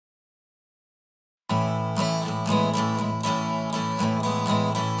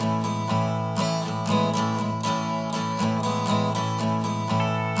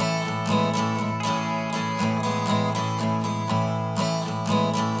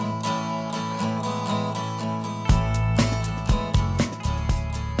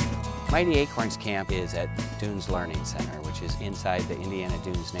Mighty Acorns Camp is at Dunes Learning Center, which is inside the Indiana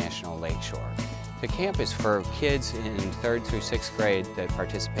Dunes National Lakeshore. The camp is for kids in 3rd through 6th grade that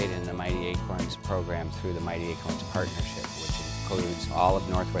participate in the Mighty Acorns program through the Mighty Acorns Partnership, which includes all of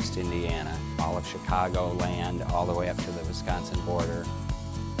Northwest Indiana, all of Chicago land, all the way up to the Wisconsin border.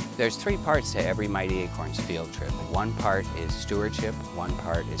 There's 3 parts to every Mighty Acorns field trip. One part is stewardship, one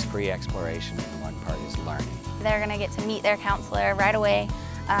part is free exploration, and one part is learning. They're going to get to meet their counselor right away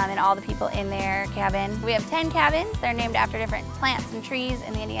and all the people in their cabin. We have 10 cabins. They're named after different plants and trees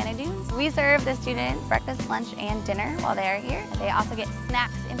in the Indiana Dunes. We serve the students breakfast, lunch, and dinner while they're here. They also get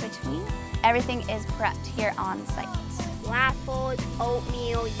snacks in between. Everything is prepped here on site. Waffles,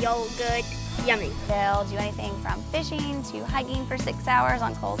 oatmeal, yogurt, yummy. They'll do anything from fishing to hiking for 6 hours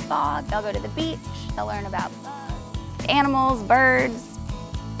on Cole's Bog. They'll go to the beach. They'll learn about animals, birds.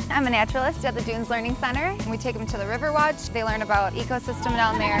 I'm a naturalist at the Dunes Learning Center. We take them to the River Watch. They learn about ecosystem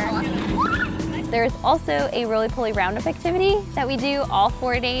down there. There's also a roly-poly roundup activity that we do all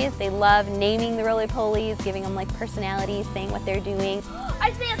 4 days. They love naming the roly-polies, giving them like personalities, saying what they're doing.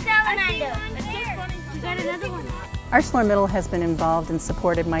 I see a salamander. We got another one. ArcelorMittal has been involved and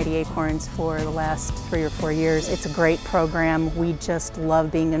supported Mighty Acorns for the last 3 or 4 years. It's a great program. We just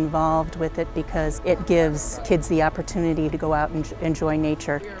love being involved with it because it gives kids the opportunity to go out and enjoy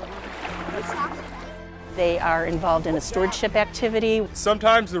nature. They are involved in a stewardship activity.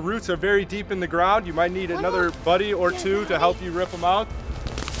 Sometimes the roots are very deep in the ground. You might need another buddy or 2 to help you rip them out.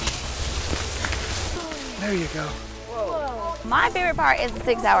 There you go. My favorite part is the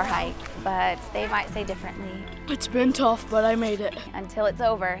 6-hour hike, but they might say differently. It's been tough, but I made it. Until it's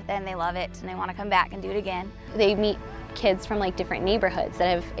over, then they love it and they want to come back and do it again. They meet kids from like different neighborhoods that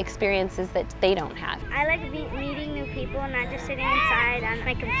have experiences that they don't have. I like meeting new people, not just sitting inside on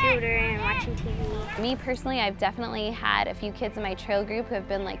my computer and watching TV. Me personally, I've definitely had a few kids in my trail group who have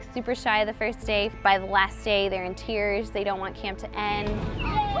been like super shy the first day. By the last day, they're in tears. They don't want camp to end.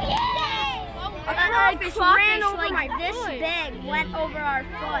 A crawfish ran over like this big, went over our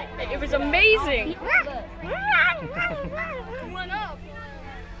foot. It was amazing.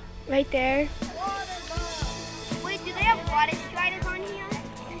 Right there. Wait, do they have water striders on here?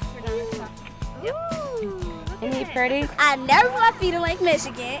 Isn't he pretty? I never put my feet in Lake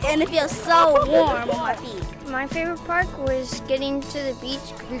Michigan, and it feels so warm on my feet. My favorite park was getting to the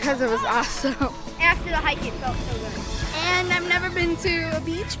beach because it was awesome. After the hike, it felt so good. And I've never been to a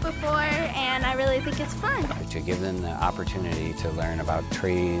beach before, and I really think it's fun. To give them the opportunity to learn about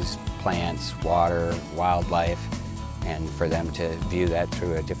trees, plants, water, wildlife, and for them to view that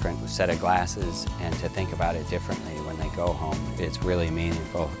through a different set of glasses and to think about it differently when they go home. It's really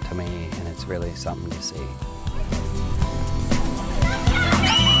meaningful to me, and it's really something to see.